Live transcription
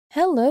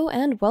Hello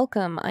and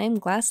welcome, I am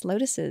Glass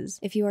Lotuses.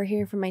 If you are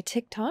here from my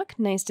TikTok,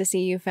 nice to see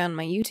you found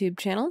my YouTube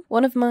channel.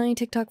 One of my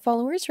TikTok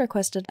followers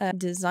requested a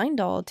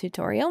DesignDoll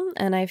tutorial,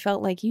 and I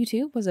felt like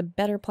YouTube was a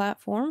better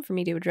platform for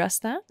me to address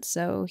that,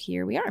 so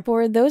here we are.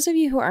 For those of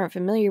you who aren't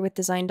familiar with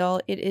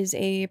DesignDoll, it is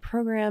a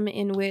program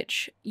in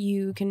which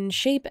you can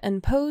shape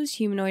and pose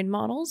humanoid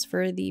models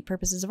for the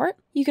purposes of art.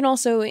 You can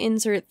also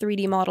insert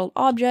 3D modeled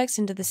objects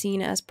into the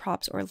scene as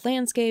props or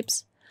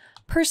landscapes.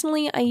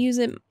 Personally, I use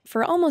it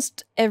for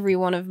almost every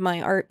one of my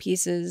art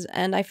pieces,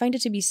 and I find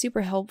it to be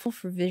super helpful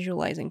for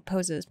visualizing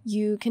poses.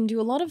 You can do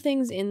a lot of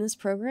things in this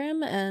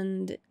program,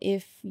 and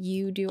if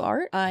you do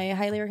art, I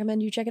highly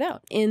recommend you check it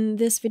out. In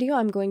this video,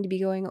 I'm going to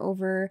be going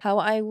over how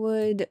I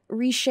would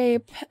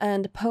reshape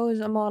and pose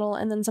a model,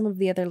 and then some of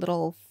the other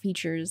little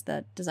features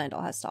that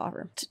DesignDoll has to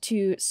offer.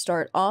 To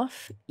start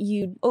off,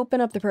 you open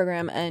up the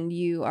program and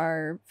you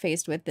are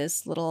faced with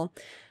this little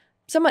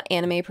somewhat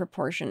anime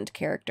proportioned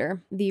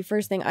character. The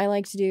first thing I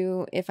like to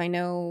do if I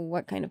know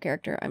what kind of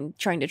character I'm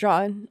trying to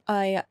draw,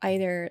 I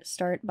either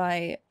start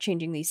by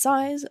changing the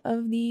size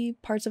of the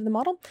parts of the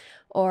model,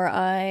 or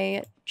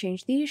I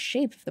change the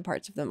shape of the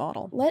parts of the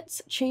model.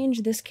 Let's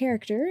change this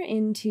character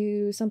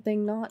into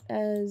something not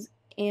as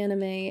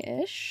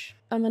anime-ish.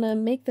 I'm gonna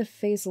make the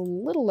face a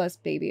little less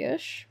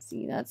babyish.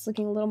 See, that's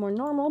looking a little more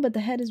normal, but the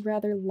head is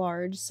rather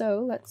large,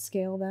 so let's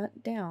scale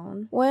that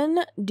down.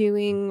 When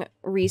doing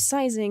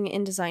resizing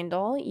in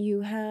DesignDoll,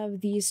 you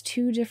have these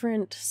two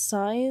different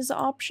size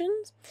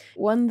options.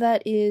 One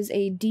that is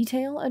a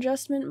detail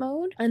adjustment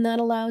mode, and that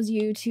allows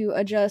you to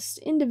adjust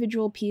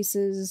individual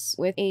pieces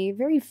with a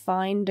very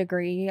fine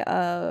degree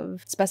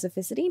of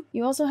specificity.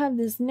 You also have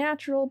this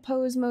natural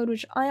pose mode,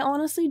 which I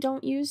honestly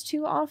don't use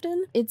too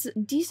often. It's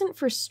decent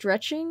for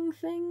stretching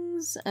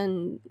things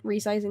and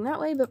resizing that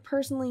way, but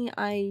personally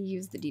I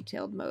use the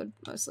detailed mode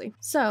mostly.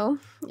 So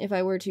if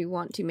I were to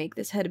want to make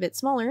this head a bit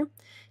smaller,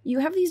 you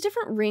have these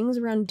different rings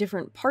around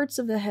different parts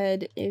of the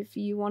head. If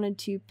you wanted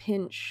to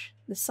pinch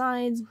the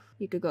sides,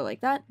 you could go like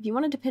that. If you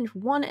wanted to pinch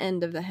one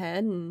end of the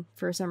head and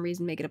for some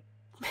reason make it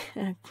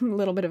a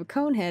little bit of a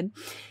cone head,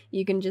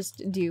 you can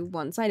just do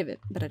one side of it,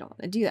 but I don't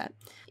want to do that.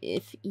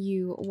 If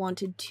you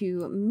wanted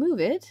to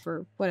move it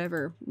for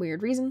whatever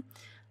weird reason,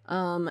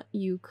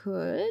 you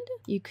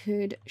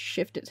could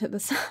shift it to the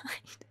side.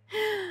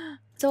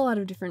 So a lot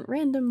of different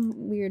random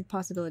weird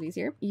possibilities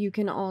here. You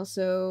can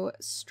also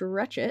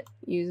stretch it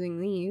using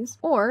these,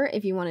 or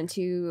if you wanted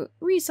to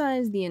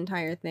resize the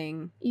entire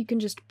thing, you can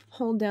just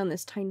hold down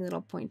this tiny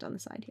little point on the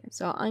side here.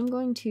 So I'm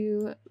going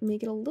to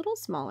make it a little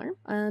smaller,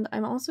 and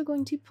I'm also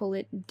going to pull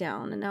it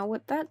down. And now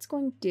what that's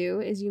going to do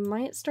is you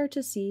might start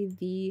to see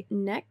the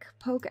neck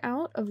poke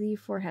out of the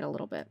forehead a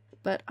little bit.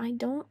 But I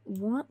don't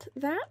want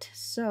that,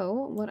 so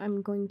what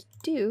I'm going to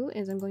do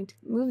is I'm going to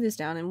move this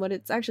down, and what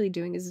it's actually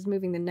doing is it's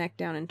moving the neck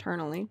down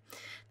internally. And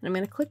I'm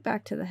going to click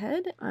back to the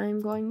head.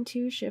 I'm going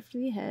to shift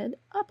the head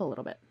up a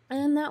little bit,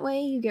 and that way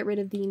you get rid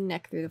of the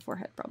neck through the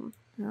forehead problem.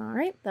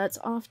 Alright, that's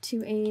off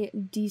to a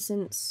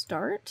decent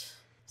start.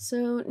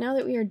 So now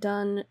that we are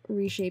done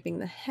reshaping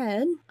the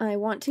head, I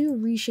want to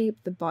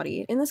reshape the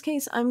body. In this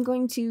case, I'm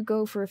going to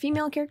go for a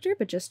female character,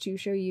 but just to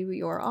show you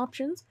your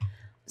options.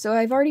 So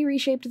I've already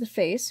reshaped the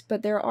face,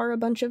 but there are a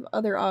bunch of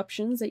other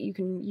options that you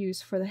can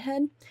use for the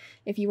head.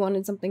 If you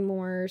wanted something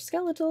more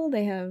skeletal,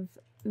 they have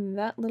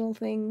that little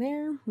thing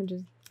there, which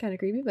is kind of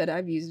creepy, but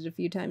I've used it a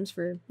few times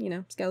for, you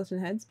know,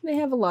 skeleton heads. They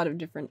have a lot of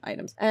different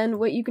items. And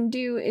what you can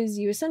do is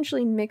you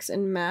essentially mix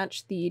and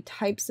match the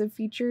types of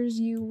features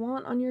you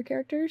want on your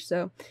character.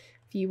 So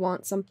if you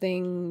want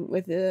something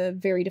with a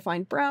very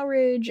defined brow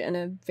ridge and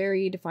a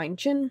very defined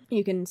chin,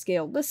 you can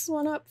scale this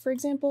one up, for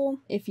example.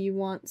 If you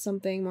want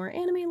something more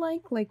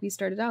anime-like we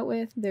started out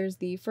with, there's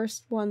the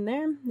first one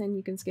there, then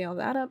you can scale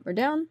that up or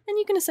down, and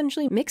you can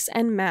essentially mix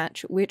and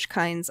match which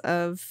kinds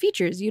of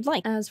features you'd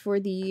like. As for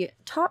the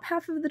top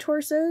half of the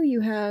torso,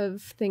 you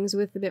have things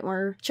with a bit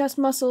more chest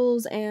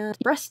muscles and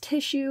breast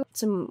tissue,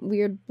 some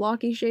weird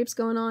blocky shapes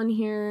going on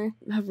here,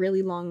 a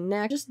really long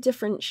neck, just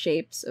different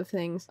shapes of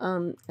things.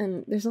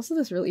 And there's also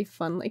this really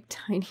fun, like,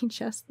 tiny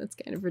chest that's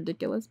kind of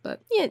ridiculous,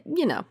 but yeah,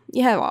 you know,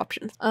 you have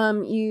options.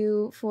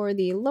 You, for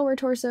the lower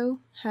torso,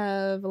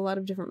 have a lot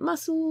of different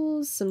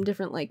muscles, some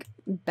different, like,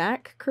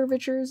 back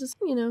curvatures,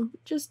 you know,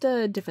 just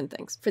different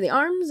things. For the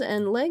arms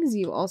and legs,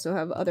 you also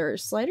have other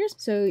sliders,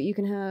 so you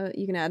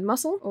can add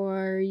muscle,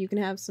 or you can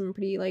have some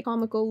pretty, like,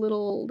 comical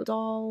little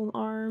doll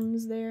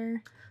arms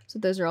there. So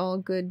those are all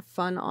good,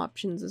 fun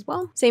options as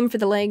well. Same for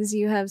the legs,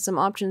 you have some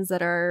options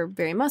that are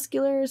very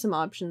muscular, some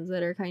options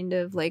that are kind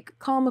of like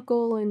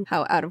comical and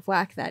how out of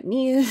whack that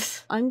knee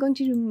is. I'm going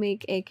to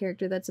make a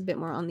character that's a bit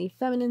more on the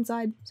feminine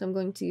side, so I'm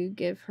going to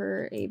give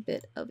her a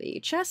bit of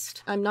a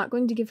chest. I'm not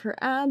going to give her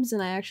abs,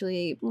 and I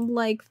actually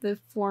like the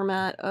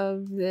format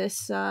of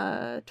this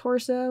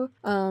torso.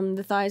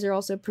 The thighs are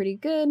also pretty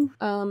good,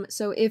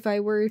 so if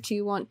I were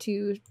to want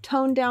to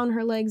tone down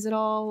her legs at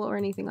all or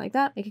anything like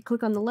that, I could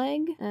click on the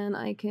leg and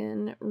I can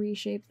can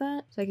reshape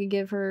that. So I could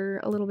give her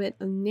a little bit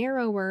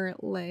narrower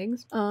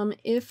legs.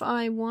 If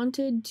I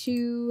wanted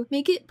to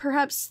make it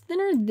perhaps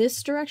thinner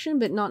this direction,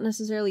 but not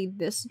necessarily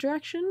this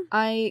direction,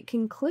 I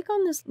can click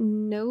on this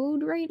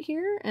node right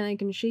here and I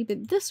can shape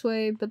it this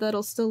way, but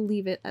that'll still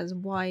leave it as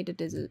wide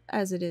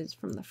as it is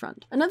from the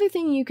front. Another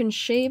thing you can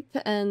shape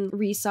and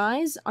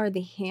resize are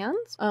the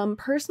hands.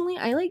 Personally,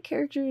 I like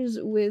characters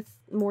with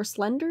more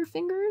slender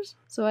fingers,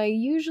 so I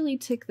usually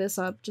tick this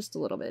up just a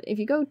little bit. If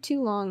you go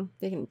too long,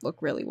 they can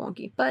look really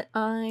wonky, but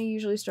I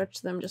usually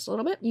stretch them just a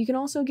little bit. You can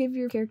also give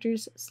your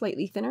characters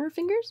slightly thinner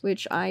fingers,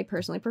 which I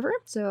personally prefer,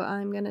 so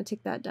I'm gonna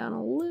tick that down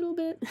a little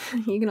bit.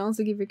 You can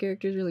also give your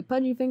characters really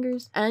pudgy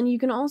fingers, and you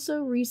can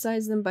also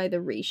resize them by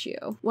the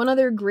ratio. One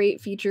other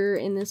great feature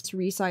in this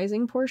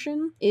resizing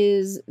portion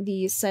is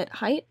the set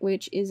height,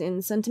 which is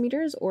in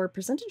centimeters or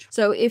percentage.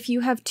 So if you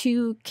have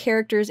two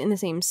characters in the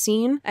same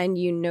scene and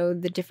you know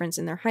the difference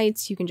in their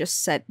heights, you can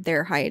just set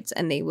their heights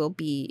and they will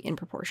be in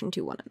proportion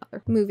to one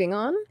another. Moving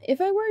on, if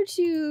I were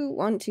to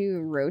want to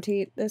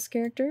rotate this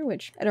character,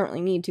 which I don't really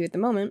need to at the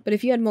moment, but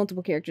if you had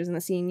multiple characters in the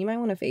scene, you might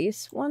want to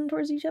face one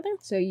towards each other.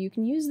 So you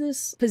can use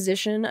this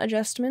position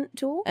adjustment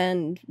tool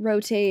and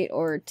rotate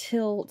or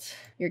tilt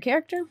your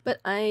character, but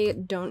I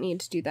don't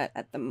need to do that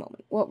at the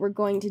moment. What we're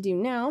going to do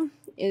now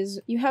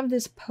is you have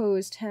this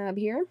pose tab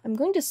here. I'm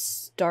going to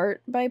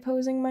start by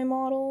posing my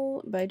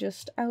model by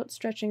just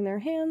outstretching their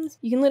hands.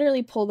 You can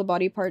literally pull the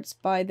body parts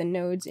by the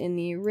nodes in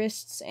the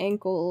wrists,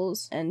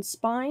 ankles, and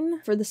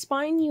spine. For the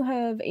spine, you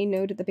have a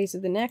node at the base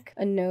of the neck,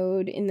 a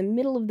node in the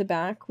middle of the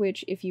back,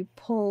 which if you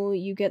pull,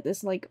 you get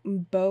this like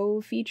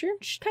bow feature,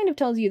 which kind of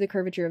tells you the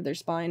curvature of their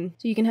spine.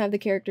 So you can have the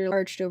character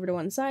arched over to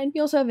one side.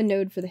 You also have a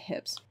node for the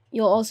hips.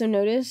 You'll also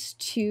notice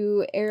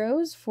two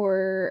arrows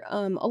for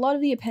a lot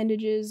of the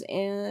appendages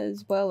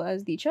as well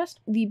as the chest.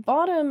 The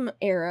bottom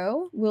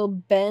arrow will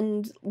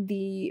bend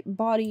the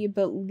body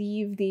but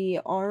leave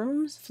the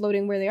arms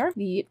floating where they are.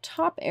 The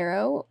top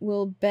arrow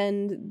will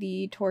bend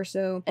the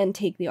torso and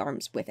take the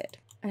arms with it.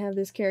 I have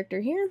this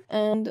character here,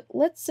 and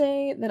let's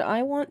say that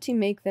I want to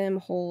make them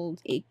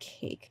hold a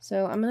cake.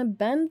 So I'm gonna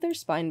bend their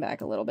spine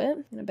back a little bit.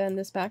 I'm gonna bend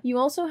this back. You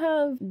also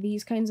have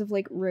these kinds of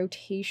like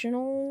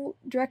rotational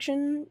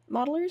direction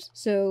modelers.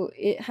 So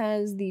it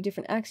has the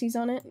different axes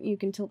on it. You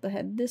can tilt the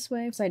head this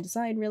way, side to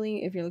side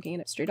really, if you're looking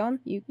at it straight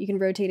on. You can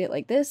rotate it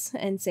like this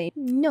and say,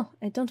 no,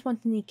 I don't want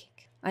any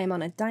cake. I am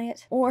on a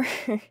diet. Or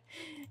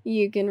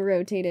you can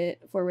rotate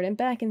it forward and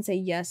back and say,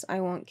 yes,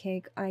 I want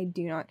cake. I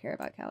do not care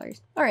about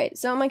calories. All right,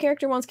 so my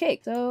character wants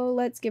cake, so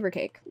let's give her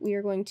cake. We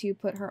are going to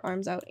put her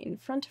arms out in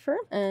front of her,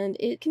 and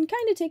it can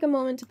kind of take a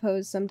moment to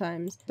pose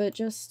sometimes, but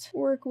just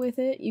work with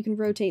it. You can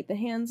rotate the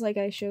hands like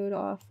I showed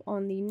off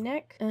on the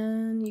neck,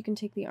 and you can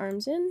take the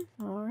arms in.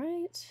 All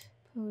right,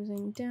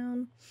 posing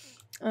down.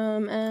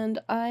 And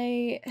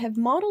I have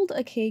modeled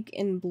a cake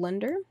in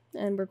Blender,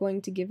 and we're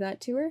going to give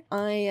that to her.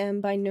 I am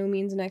by no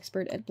means an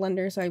expert at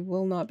Blender, so I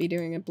will not be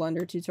doing a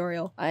Blender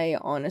tutorial. I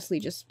honestly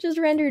just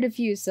rendered a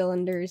few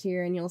cylinders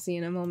here, and you'll see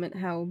in a moment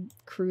how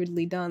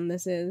crudely done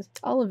this is.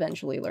 I'll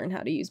eventually learn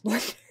how to use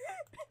Blender.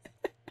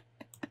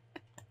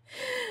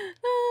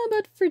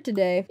 But for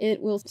today,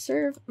 it will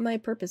serve my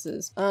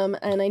purposes.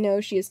 And I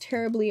know she is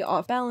terribly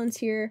off balance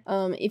here.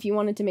 If you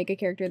wanted to make a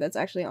character that's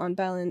actually on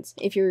balance,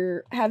 if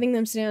you're having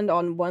them stand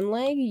on one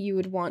leg, you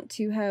would want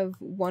to have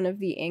one of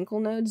the ankle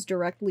nodes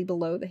directly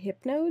below the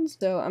hip nodes.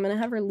 So I'm gonna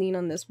have her lean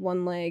on this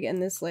one leg,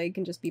 and this leg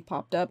can just be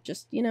popped up,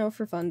 just, you know,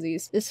 for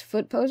funsies. This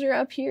foot poser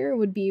up here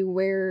would be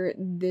where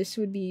this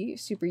would be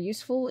super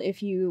useful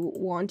if you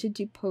wanted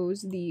to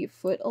pose the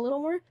foot a little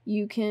more.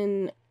 You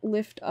can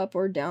lift up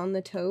or down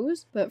the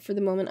toes, but for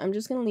the moment I'm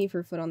just gonna leave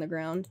her foot on the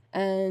ground,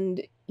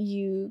 and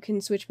you can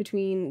switch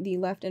between the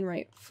left and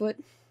right foot,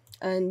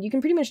 and you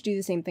can pretty much do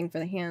the same thing for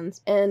the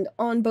hands. And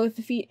on both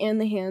the feet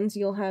and the hands,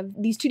 you'll have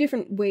these two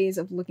different ways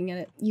of looking at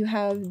it. You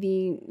have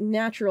the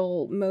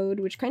natural mode,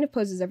 which kind of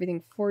poses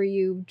everything for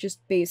you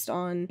just based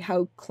on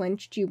how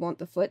clenched you want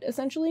the foot,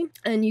 essentially.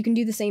 And you can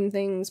do the same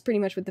things pretty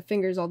much with the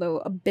fingers, although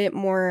a bit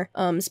more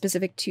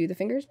specific to the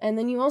fingers. And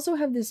then you also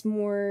have this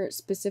more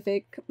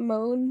specific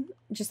mode,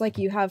 just like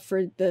you have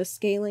for the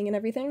scaling and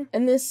everything.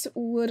 And this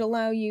would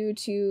allow you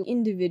to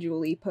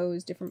individually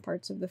pose different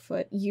parts of the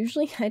foot.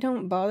 Usually I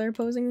don't bother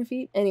posing the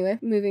feet. Anyway,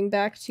 moving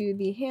back to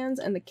the hands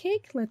and the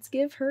cake, let's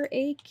give her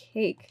a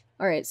cake.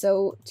 Alright,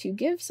 so to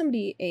give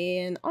somebody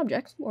an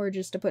object, or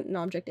just to put an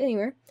object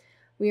anywhere,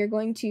 we are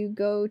going to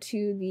go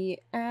to the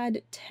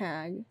add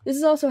tag. This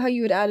is also how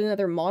you would add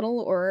another model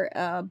or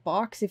a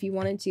box if you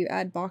wanted to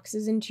add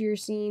boxes into your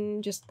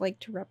scene, just like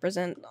to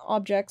represent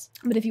objects.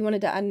 But if you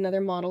wanted to add another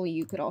model,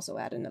 you could also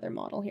add another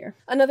model here.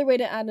 Another way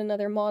to add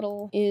another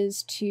model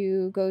is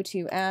to go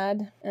to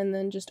add and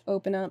then just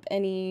open up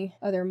any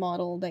other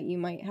model that you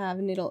might have,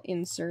 and it'll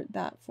insert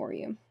that for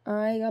you.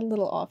 I got a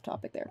little off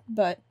topic there,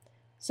 but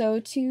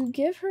So to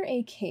give her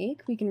a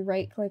cake, we can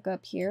right click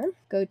up here,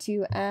 go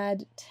to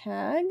add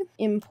tag,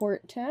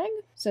 import tag.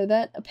 So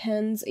that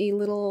appends a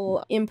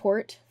little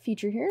import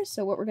feature here.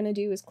 So what we're going to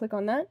do is click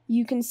on that.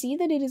 You can see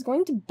that it is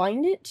going to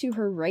bind it to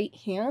her right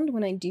hand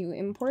when I do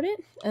import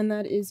it. And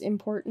that is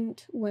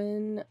important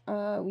when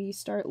we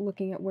start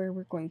looking at where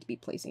we're going to be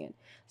placing it.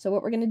 So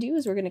what we're going to do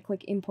is we're going to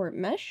click import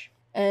mesh.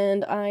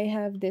 And I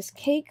have this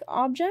cake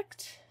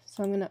object.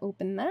 So I'm going to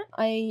open that.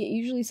 I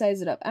usually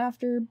size it up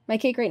after. My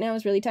cake right now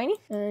is really tiny,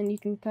 and you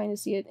can kind of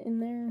see it in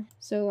there.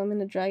 So I'm going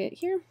to drag it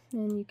here,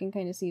 and you can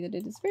kind of see that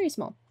it is very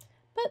small.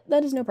 But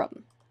that is no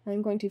problem.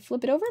 I'm going to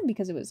flip it over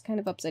because it was kind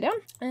of upside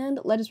down, and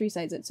let us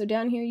resize it. So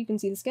down here you can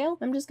see the scale.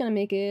 I'm just going to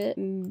make it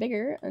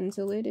bigger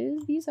until it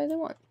is the size I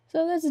want.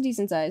 So that's a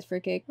decent size for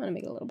a cake. I'm going to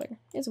make it a little bigger.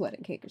 It's a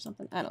wedding cake or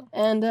something. I don't know.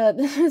 And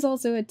this is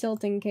also a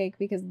tilting cake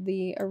because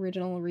the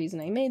original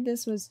reason I made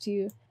this was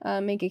to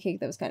make a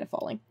cake that was kind of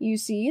falling. You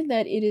see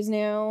that it is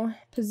now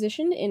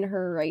positioned in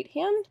her right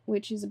hand,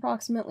 which is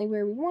approximately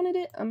where we wanted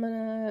it. I'm going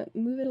to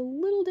move it a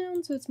little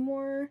down so it's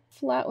more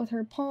flat with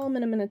her palm,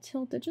 and I'm going to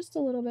tilt it just a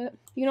little bit.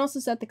 You can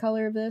also set the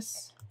color of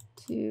this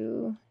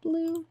to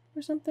blue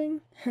or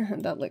something.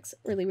 That looks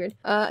really weird.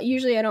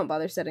 Usually I don't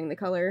bother setting the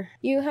color.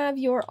 You have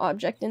your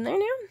object in there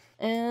now,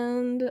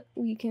 and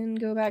we can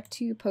go back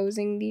to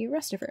posing the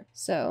rest of her.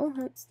 So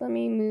let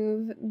me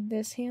move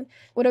this hand.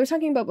 What I was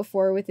talking about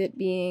before with it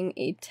being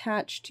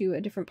attached to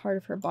a different part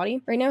of her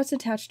body, right now it's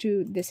attached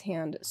to this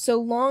hand. So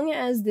long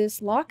as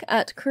this lock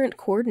at current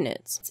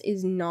coordinates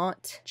is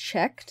not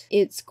checked,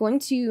 it's going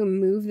to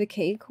move the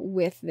cake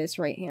with this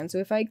right hand. So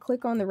if I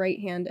click on the right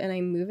hand and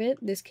I move it,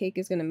 this cake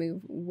is going to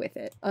move with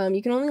it.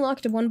 You can only lock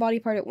it to one body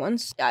part at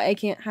once. I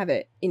can't have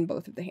it in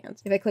both of the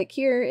hands. If I click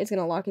here, it's going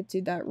to lock it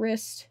to that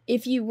wrist.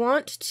 If you want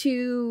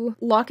to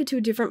lock it to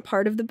a different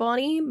part of the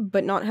body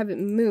but not have it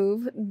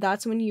move,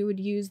 that's when you would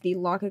use the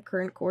lock at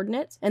current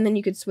coordinates, and then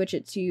you could switch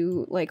it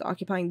to like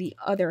occupying the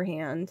other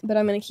hand. But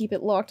I'm going to keep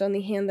it locked on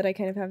the hand that I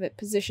kind of have it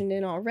positioned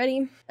in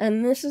already.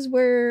 And this is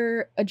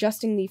where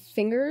adjusting the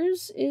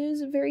fingers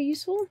is very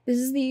useful. This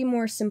is the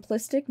more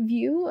simplistic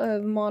view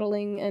of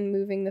modeling and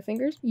moving the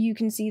fingers. You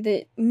can see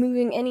that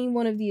moving any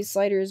one of these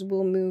sliders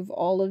will move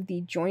all of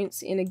the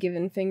joints in a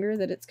given finger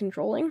that it's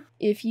controlling.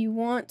 If you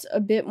want a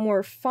bit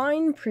more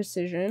fine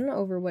precision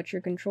over what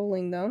you're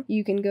controlling though,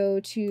 you can go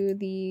to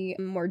the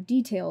more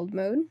detailed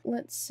mode.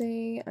 Let's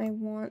say I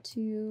want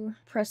to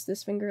press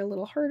this finger a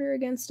little harder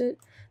against it.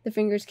 The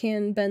fingers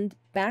can bend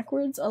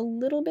backwards a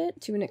little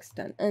bit to an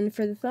extent. And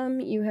for the thumb,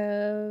 you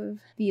have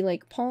the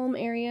like palm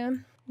area.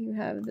 You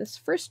have this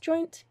first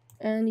joint,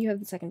 and you have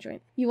the second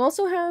joint. You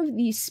also have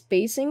the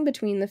spacing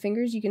between the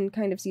fingers. You can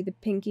kind of see the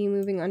pinky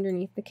moving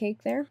underneath the cake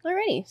there.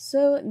 Alrighty,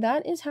 so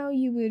that is how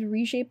you would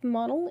reshape a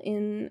model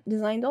in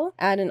DesignDoll,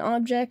 add an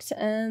object,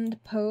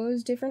 and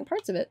pose different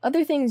parts of it.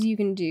 Other things you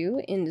can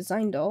do in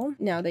DesignDoll,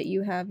 now that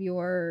you have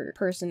your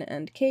person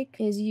and cake,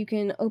 is you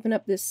can open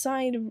up this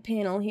side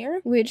panel here,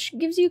 which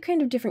gives you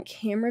kind of different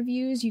camera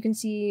views. You can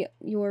see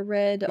your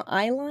red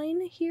eye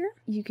line here.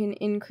 You can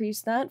increase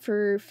that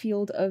for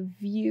field of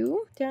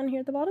view down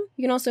here at the bottom.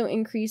 You can also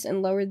increase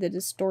and lower the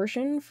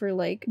distortion for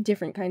like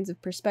different kinds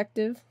of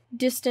perspective.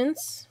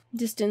 Distance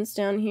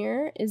down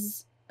here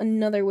is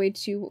another way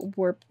to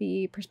warp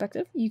the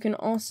perspective. You can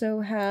also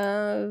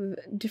have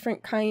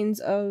different kinds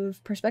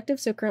of perspective.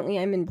 So currently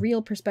I'm in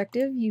real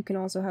perspective. You can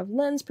also have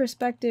lens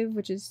perspective,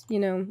 which is, you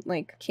know,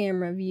 like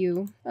camera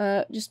view.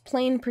 Just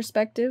plain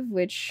perspective,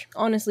 which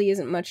honestly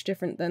isn't much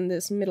different than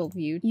this middle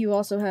view. You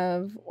also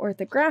have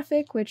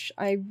orthographic, which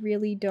I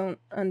really don't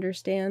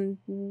understand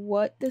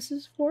what this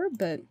is for,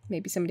 but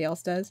maybe somebody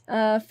else does.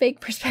 Fake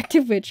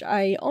perspective, which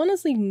I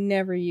honestly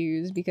never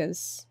use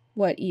because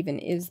what even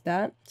is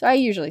that? So I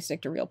usually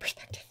stick to real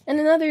perspective. And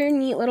another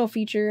neat little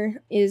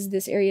feature is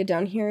this area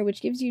down here,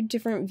 which gives you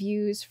different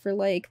views for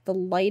like the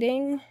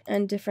lighting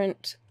and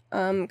different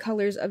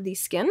colors of the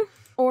skin.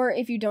 Or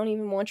if you don't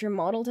even want your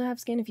model to have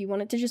skin, if you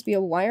want it to just be a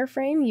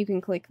wireframe, you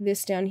can click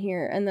this down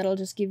here and that'll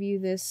just give you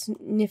this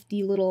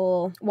nifty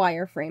little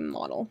wireframe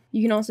model.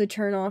 You can also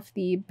turn off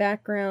the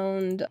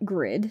background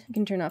grid. You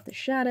can turn off the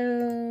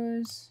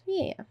shadows.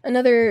 Yeah.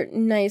 Another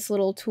nice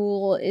little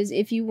tool is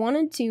if you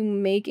wanted to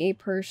make a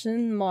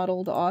person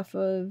modeled off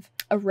of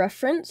a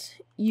reference,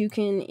 you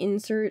can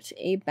insert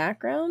a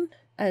background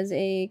as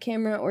a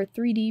camera or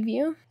 3D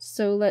view.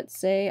 So let's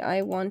say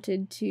I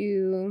wanted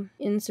to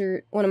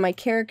insert one of my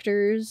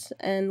characters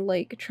and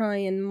like try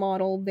and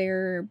model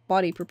their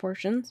body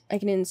proportions. I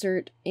can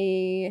insert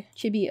a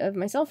chibi of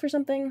myself or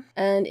something.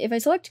 And if I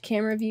select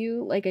camera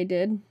view like I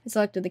did, I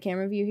selected the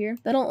camera view here,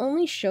 that'll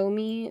only show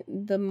me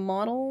the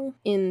model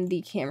in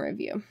the camera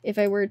view. If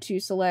I were to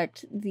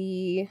select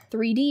the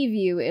 3D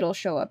view, it'll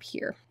show up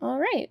here. All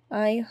right,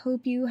 I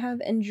hope you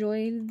have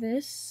enjoyed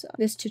this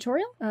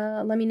tutorial.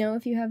 Let me know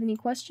if you have any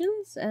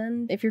questions,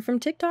 and if you're from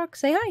TikTok,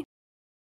 say hi.